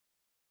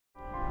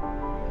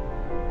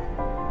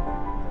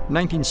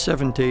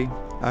1970,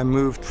 I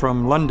moved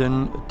from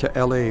London to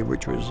LA,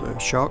 which was a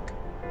shock.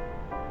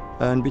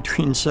 And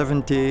between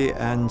 70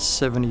 and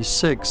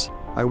 76,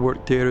 I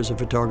worked there as a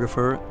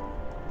photographer.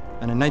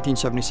 And in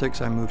 1976,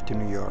 I moved to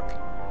New York.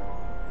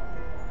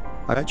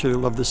 I actually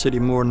love the city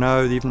more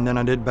now even than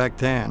I did back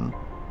then.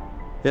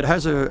 It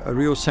has a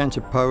real sense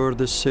of power,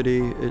 this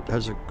city. It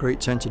has a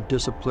great sense of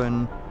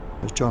discipline.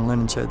 As John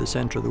Lennon said, the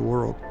center of the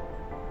world.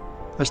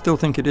 I still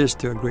think it is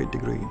to a great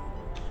degree.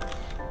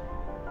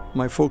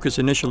 My focus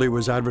initially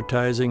was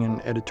advertising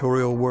and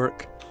editorial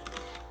work,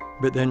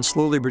 but then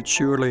slowly but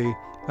surely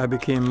I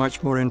became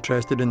much more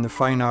interested in the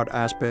fine art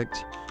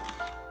aspects.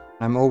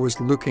 I'm always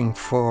looking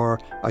for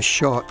a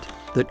shot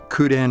that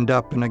could end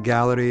up in a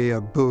gallery, a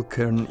book,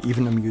 and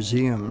even a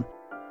museum.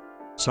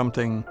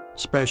 Something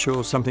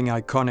special, something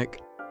iconic.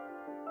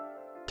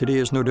 Today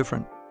is no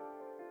different.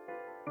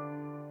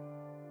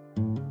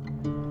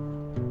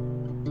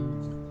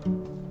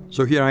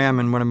 So here I am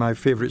in one of my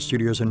favorite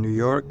studios in New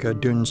York,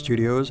 Dune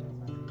Studios,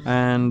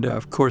 and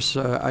of course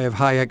I have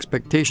high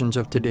expectations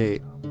of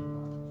today.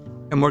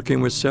 I'm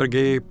working with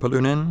Sergei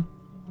Polunin.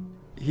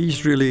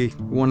 He's really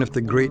one of the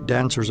great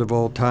dancers of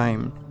all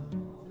time.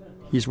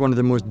 He's one of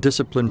the most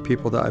disciplined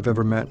people that I've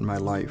ever met in my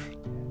life.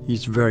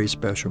 He's very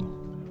special.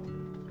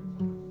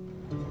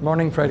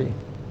 Morning, Freddie.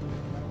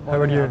 How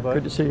are you?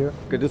 Good to see you.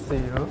 Good to see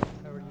you.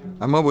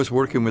 I'm always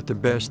working with the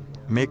best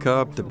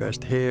makeup, the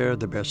best hair,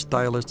 the best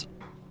stylists.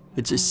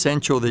 It's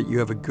essential that you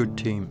have a good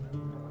team.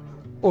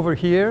 Over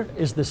here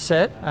is the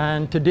set,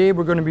 and today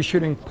we're going to be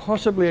shooting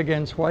possibly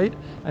against white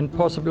and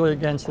possibly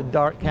against a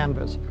dark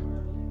canvas.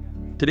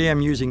 Today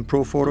I'm using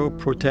Profoto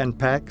Pro-10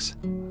 packs.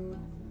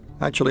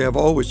 Actually, I've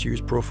always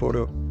used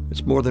Profoto.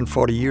 It's more than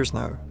 40 years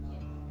now.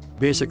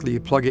 Basically, you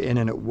plug it in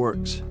and it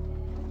works.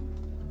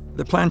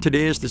 The plan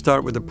today is to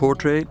start with a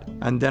portrait,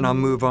 and then I'll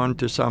move on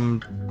to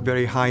some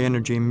very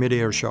high-energy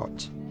mid-air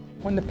shots.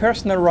 When the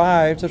person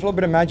arrives, there's a little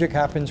bit of magic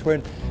happens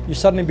when you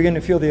suddenly begin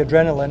to feel the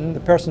adrenaline. The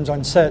person's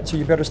on set, so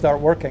you better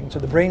start working. So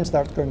the brain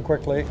starts going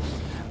quickly,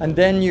 and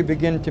then you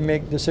begin to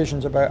make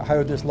decisions about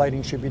how this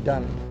lighting should be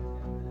done.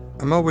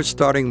 I'm always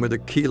starting with a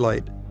key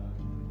light.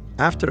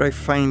 After I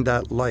find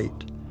that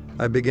light,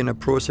 I begin a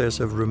process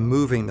of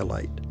removing the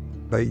light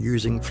by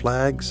using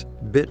flags,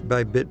 bit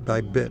by bit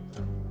by bit.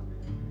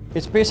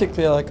 It's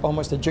basically like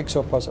almost a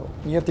jigsaw puzzle.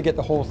 You have to get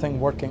the whole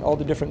thing working, all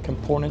the different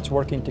components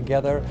working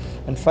together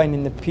and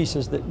finding the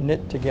pieces that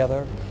knit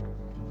together.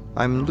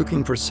 I'm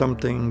looking for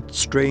something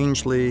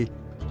strangely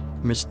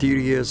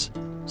mysterious,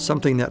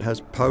 something that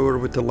has power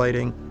with the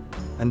lighting,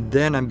 and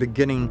then I'm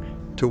beginning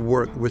to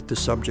work with the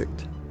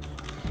subject.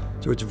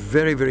 So it's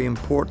very, very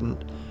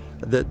important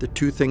that the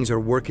two things are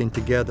working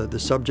together, the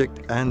subject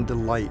and the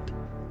light.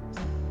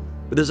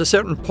 But there's a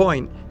certain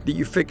point that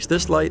you fix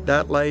this light,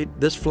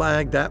 this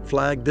flag,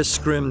 this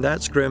scrim,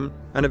 that scrim,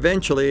 and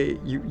eventually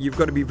you've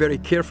got to be very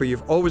careful.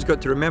 You've always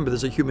got to remember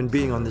there's a human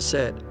being on the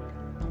set.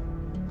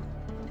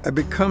 I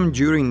become,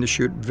 during the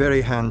shoot,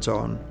 very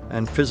hands-on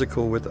and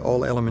physical with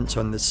all elements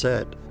on the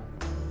set.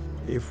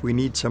 If we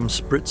need some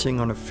spritzing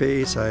on a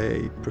face,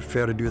 I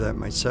prefer to do that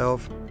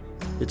myself.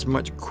 It's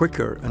much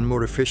quicker and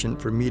more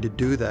efficient for me to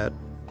do that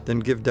than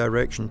give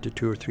direction to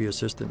 2 or 3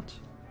 assistants.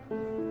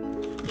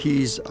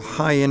 He's a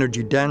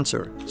high-energy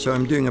dancer, so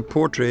I'm doing a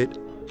portrait,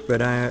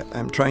 but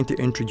I'm trying to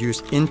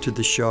introduce into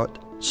the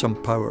shot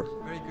some power.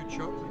 Very good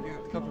shot. Can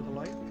you cover the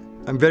light?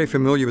 I'm very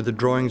familiar with the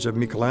drawings of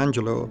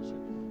Michelangelo.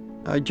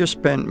 I just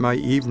spent my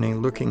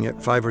evening looking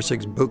at 5 or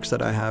 6 books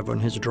that I have on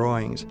his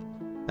drawings,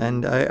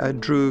 and I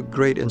drew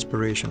great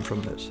inspiration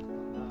from this.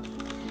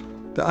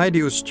 The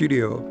ideal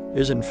studio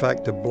is in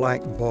fact a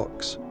black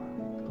box.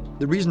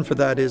 The reason for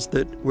that is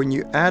that when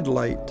you add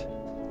light,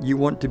 you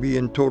want to be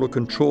in total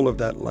control of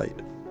that light.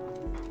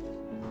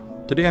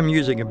 Today I'm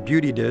using a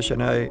beauty dish,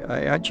 and I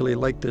actually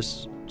like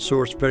this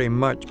source very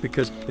much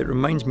because it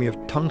reminds me of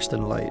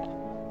tungsten light.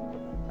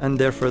 And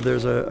therefore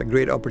there's a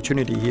great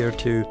opportunity here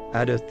to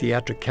add a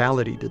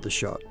theatricality to the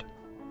shot.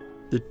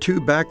 The 2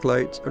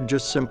 backlights are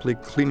just simply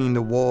cleaning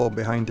the wall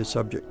behind the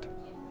subject.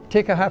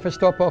 Take a half a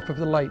stop off of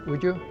the light,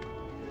 would you?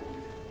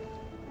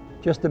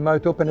 Just the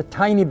mouth open a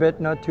tiny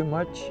bit, not too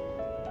much.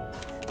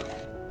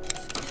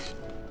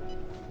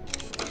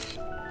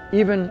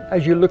 Even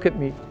as you look at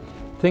me,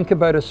 think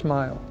about a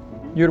smile.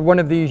 You're one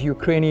of these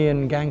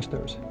Ukrainian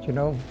gangsters, you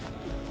know?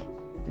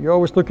 You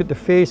always look at the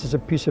face as a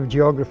piece of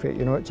geography,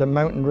 you know, it's a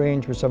mountain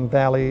range with some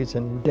valleys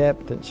and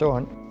depth and so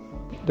on.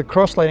 The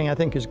cross lighting I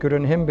think is good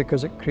on him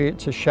because it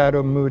creates a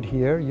shadow mood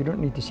here. You don't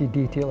need to see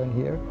detail in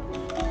here.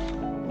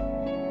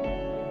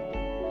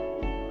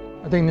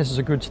 I think this is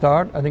a good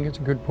start. I think it's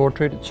a good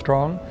portrait, it's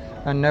strong.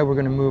 And now we're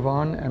going to move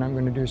on, and I'm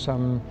going to do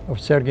some of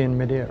Sergei in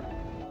midair.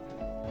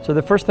 So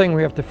the first thing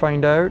we have to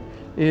find out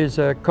is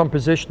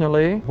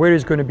compositionally where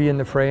he's going to be in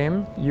the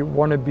frame. You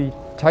want to be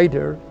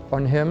tighter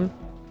on him,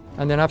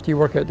 and then after you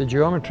work out the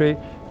geometry,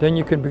 then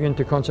you can begin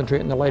to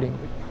concentrate on the lighting.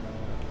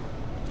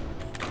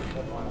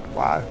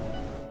 Wow.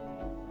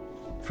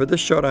 For this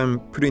shot, I'm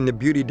putting the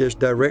beauty dish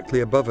directly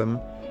above him,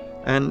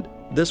 and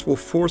this will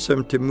force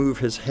him to move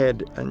his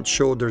head and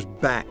shoulders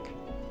back.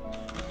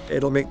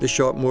 It'll make the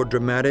shot more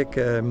dramatic,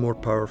 more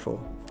powerful.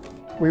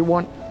 We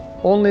want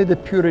only the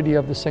purity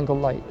of the single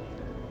light.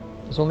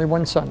 There's only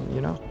one sun,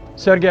 you know?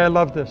 Sergei, I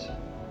love this.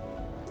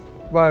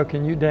 Wow,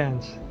 can you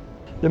dance?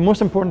 The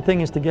most important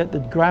thing is to get the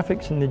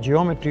graphics and the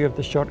geometry of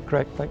the shot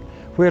correct, like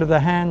where are the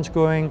hands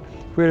going,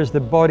 where is the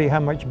body, how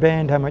much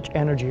bend, how much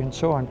energy, and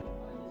so on.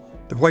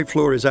 The white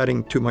floor is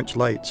adding too much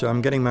light, so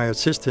I'm getting my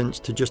assistants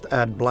to just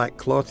add black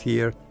cloth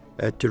here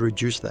to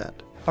reduce that.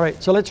 All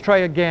right, so let's try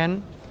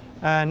again,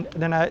 and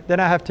then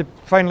I have to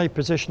finally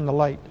position the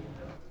light.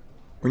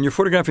 When you're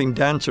photographing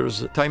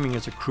dancers, timing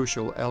is a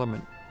crucial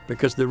element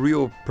because the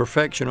real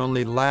perfection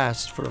only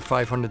lasts for a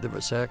 500th of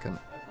a second.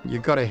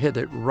 You've got to hit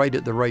it right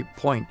at the right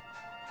point.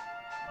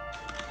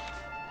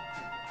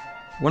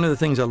 One of the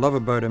things I love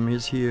about him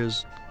is he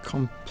is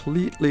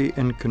completely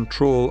in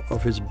control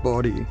of his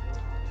body.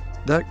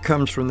 That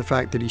comes from the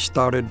fact that he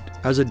started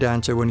as a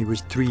dancer when he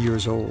was 3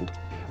 years old.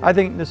 I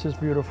think this is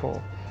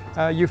beautiful.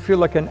 You feel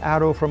like an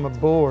arrow from a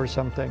bow or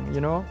something,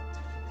 you know?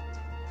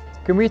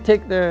 Can we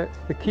take the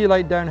key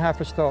light down half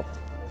a stop?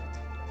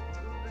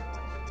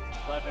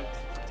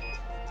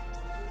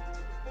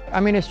 I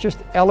mean, it's just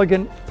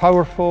elegant,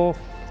 powerful,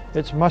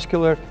 it's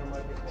muscular.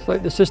 It's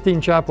like the Sistine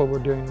Chapel we're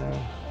doing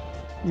now.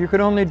 You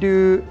can only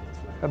do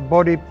a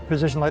body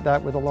position like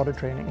that with a lot of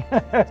training.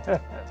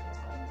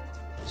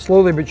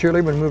 Slowly but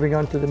surely we're moving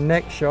on to the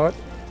next shot,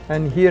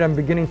 and here I'm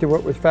beginning to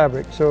work with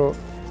fabric. So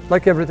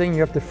like everything, you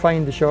have to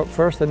find the shot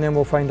first and then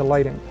we'll find the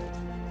lighting.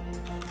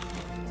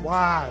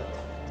 Wow.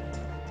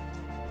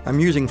 I'm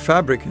using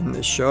fabric in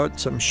this shot,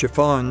 some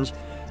chiffons.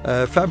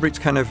 Fabric's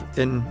kind of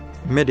in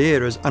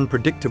mid-air is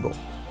unpredictable.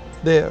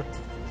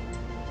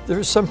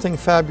 There's something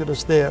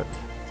fabulous there.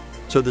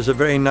 So there's a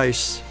very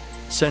nice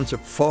sense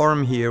of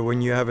form here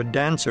when you have a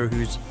dancer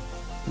who's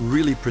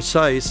really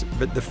precise,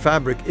 but the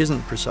fabric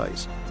isn't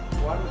precise.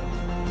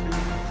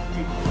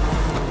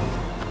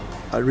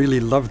 I really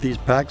love these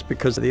packs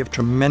because they have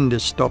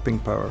tremendous stopping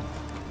power,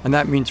 and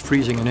that means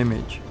freezing an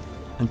image,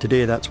 and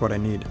today that's what I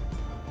need.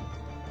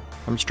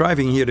 I'm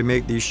striving here to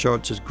make these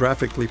shots as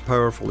graphically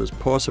powerful as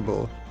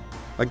possible.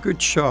 A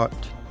good shot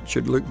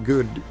should look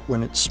good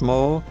when it's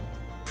small,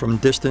 from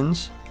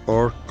distance,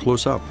 or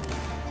close up.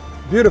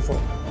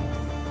 Beautiful.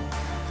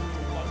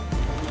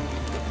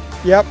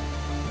 Yep.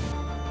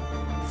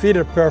 Feet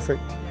are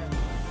perfect.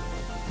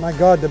 My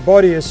God, the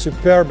body is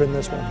superb in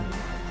this one.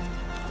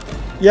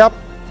 Yep,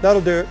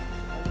 that'll do it.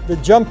 The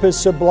jump is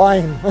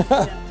sublime.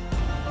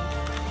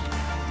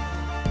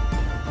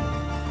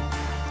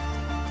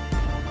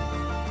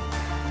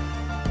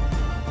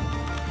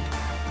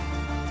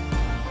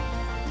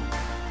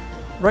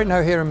 Right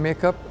now hair and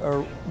makeup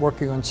are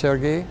working on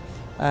Sergei,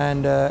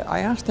 and I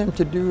asked him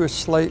to do a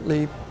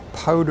slightly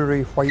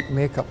powdery white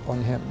makeup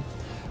on him.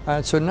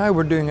 So now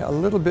we're doing it a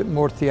little bit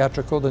more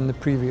theatrical than the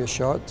previous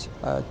shots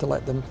to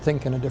let them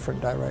think in a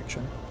different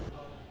direction.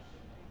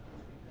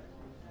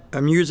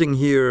 I'm using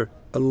here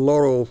a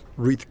laurel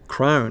wreath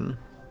crown.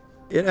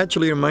 It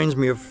actually reminds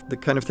me of the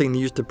kind of thing they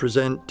used to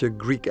present to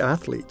Greek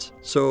athletes.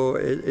 So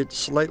it's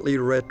slightly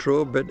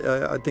retro, but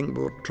I think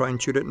we'll try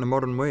and shoot it in a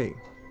modern way.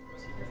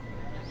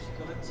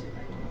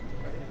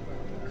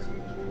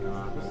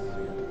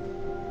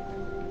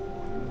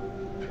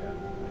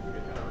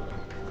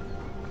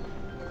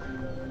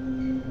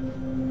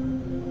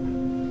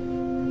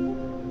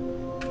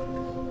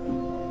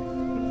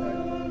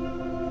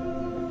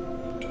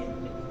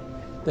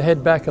 The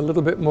head back a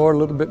little bit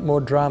more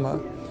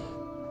drama.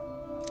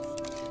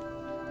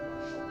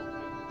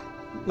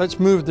 Let's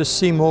move the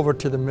seam over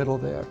to the middle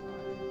there.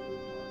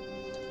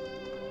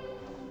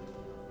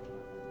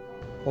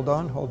 Hold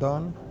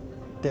on,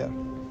 there.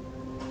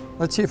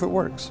 Let's see if it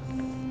works.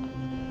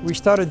 We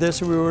started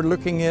this, we were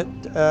looking at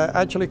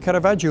actually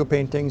Caravaggio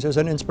paintings as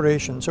an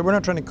inspiration. So we're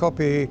not trying to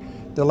copy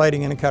the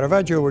lighting in a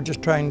Caravaggio, we're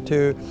just trying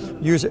to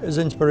use it as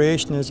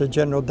inspiration, as a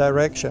general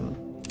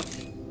direction.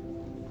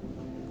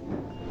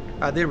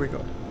 There we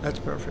go, that's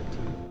perfect.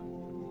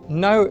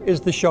 Now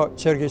is the shot,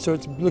 Sergei, so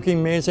it's looking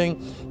amazing.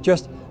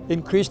 Just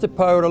increase the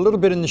power a little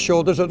bit in the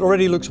shoulders, it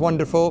already looks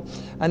wonderful,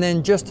 and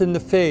then just in the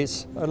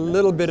face, a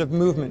little bit of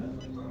movement.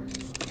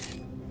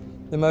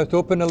 The mouth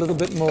open a little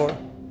bit more.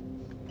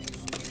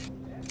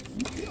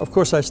 Of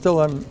course, I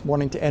still am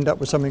wanting to end up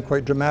with something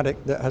quite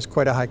dramatic that has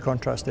quite a high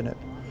contrast in it.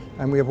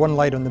 And we have one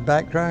light on the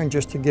background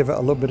just to give it a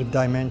little bit of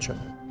dimension.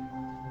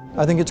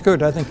 I think it's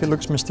good. I think it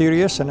looks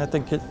mysterious, and I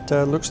think it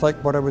looks like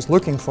what I was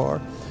looking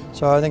for.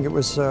 So I think it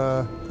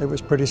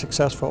was pretty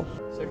successful.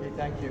 Sergei,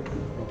 thank you.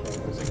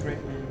 It was a great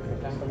meeting.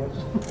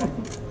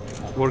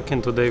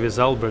 Working today with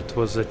Albert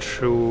was a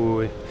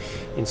true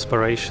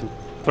inspiration.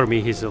 For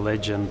me, he's a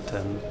legend,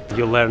 and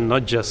you learn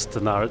not just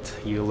an art,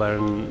 you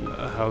learn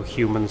how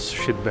humans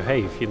should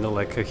behave. You know,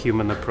 like a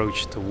human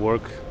approach to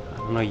work. I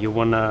don't know. You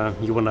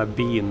wanna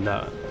be in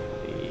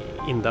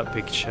that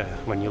picture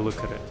when you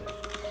look at it.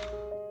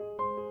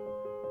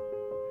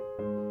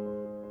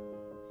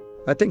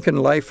 I think in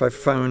life I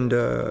found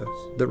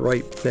the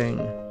right thing.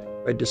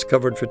 I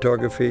discovered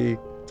photography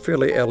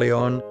fairly early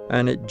on,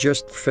 and it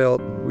just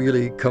felt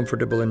really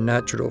comfortable and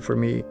natural for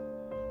me.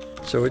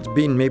 So it's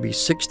been maybe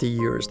 60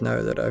 years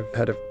now that I've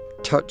had a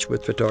touch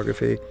with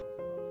photography,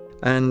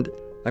 and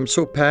I'm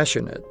so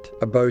passionate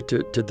about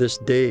it to this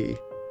day.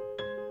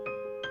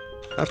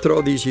 After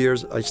all these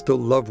years, I still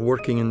love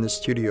working in the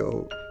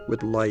studio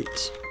with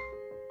lights.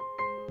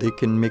 They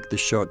can make the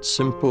shot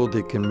simple,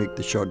 they can make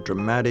the shot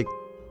dramatic,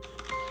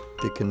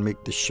 they can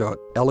make the shot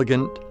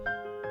elegant,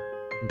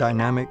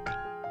 dynamic.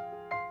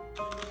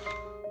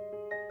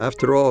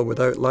 After all,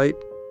 without light,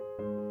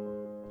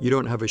 you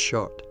don't have a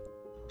shot.